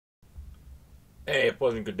Hey, a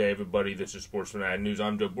pleasant good day, everybody. This is Sportsman Ad News.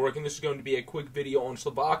 I'm Joe Bork, and this is going to be a quick video on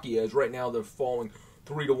Slovakia, as right now they're falling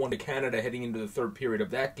 3-1 to Canada, heading into the third period of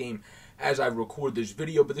that game as I record this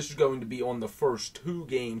video. But this is going to be on the first two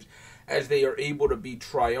games, as they are able to be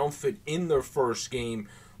triumphant in their first game,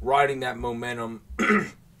 riding that momentum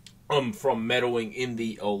from medaling in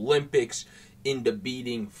the Olympics into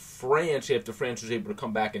beating France after France was able to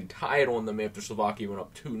come back and tie it on them after Slovakia went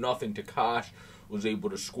up 2-0. Takash was able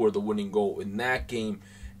to score the winning goal in that game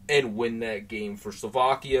and win that game for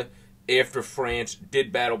Slovakia after France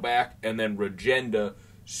did battle back, and then Regenda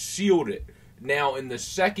sealed it. Now, in the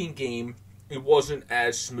second game, it wasn't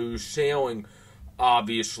as smooth sailing,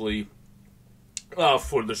 obviously,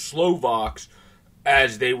 for the Slovaks,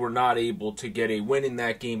 as they were not able to get a win in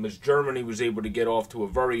that game, as Germany was able to get off to a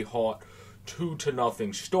very hot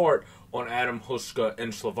 2-0 start on Adam Huska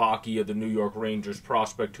and Slovakia, the New York Rangers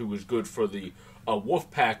prospect, who was good for the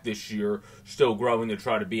Wolfpack this year, still growing to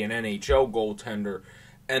try to be an NHL goaltender,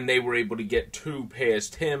 and they were able to get two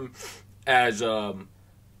past him, as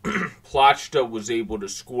Plachta was able to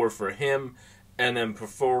score for him, and then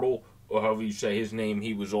Pferdl, or however you say his name,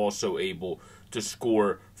 he was also able to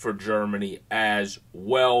score for Germany as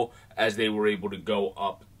well, as they were able to go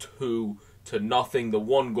up 2-0. The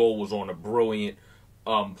one goal was on a brilliant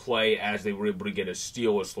play, as they were able to get a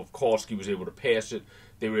steal as Slavkovsky was able to pass it.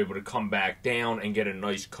 They were able to come back down and get a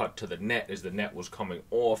nice cut to the net as the net was coming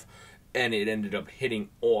off, and it ended up hitting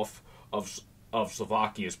off of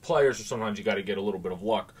Slovakia's players. So sometimes you got to get a little bit of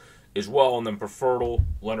luck as well. And then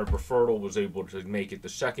Leonard Pferdl was able to make it the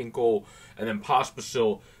second goal, and then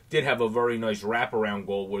Pospisil did have a very nice wraparound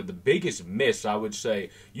goal, where the biggest miss, I would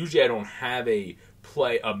say, usually I don't have a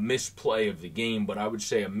misplay of the game, but I would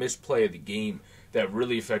say a misplay of the game that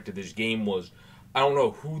really affected this game was, I don't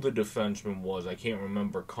know who the defenseman was, I can't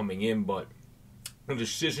remember coming in, but the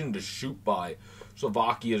decision to shoot by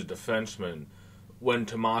Slovakia's defenseman when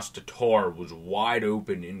Tomas Tatar was wide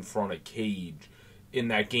open in front of cage in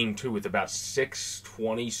that game too, with about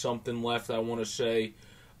 6:20 something left, I want to say.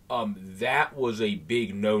 That was a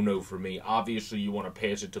big no-no for me. Obviously, you want to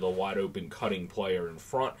pass it to the wide-open cutting player in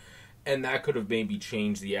front, and that could have maybe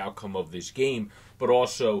changed the outcome of this game. But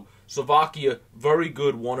also, Slovakia, very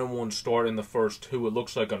good 1-1 start in the first two. It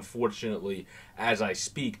looks like, unfortunately, as I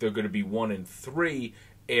speak, they're going to be 1-3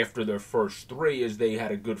 after their first three, as they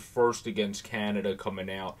had a good first against Canada coming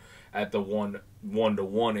out at the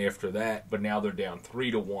 1-1 after that, but now they're down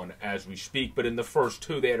 3-1 as we speak. But in the first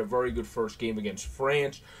two, they had a very good first game against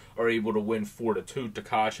France, are able to win 4-2.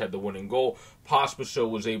 Takash had the winning goal. Pospisil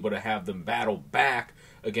was able to have them battle back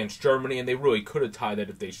against Germany, and they really could have tied that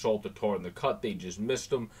if they saw Tatar in the cut. They just missed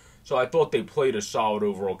them. So I thought they played a solid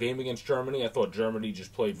overall game against Germany. I thought Germany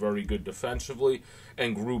just played very good defensively,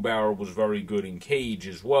 and Grubauer was very good in cage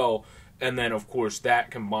as well. And then, of course, that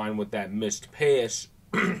combined with that missed pass,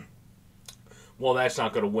 well, that's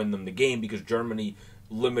not going to win them the game, because Germany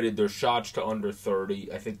limited their shots to under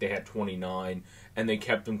 30. I think they had 29, and they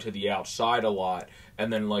kept them to the outside a lot.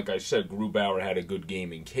 And then, like I said, Grubauer had a good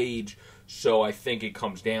game in cage. So I think it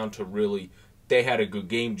comes down to really, they had a good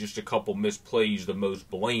game, just a couple misplays. The most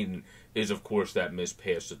blatant is, of course, that missed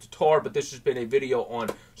pass to Tatar. But this has been a video on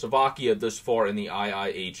Slovakia this far in the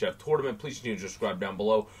IIHF tournament. Please continue to subscribe down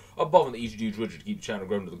below, above on the Easy Dudes widget, to keep the channel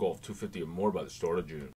growing to the goal of 250 or more by the start of June.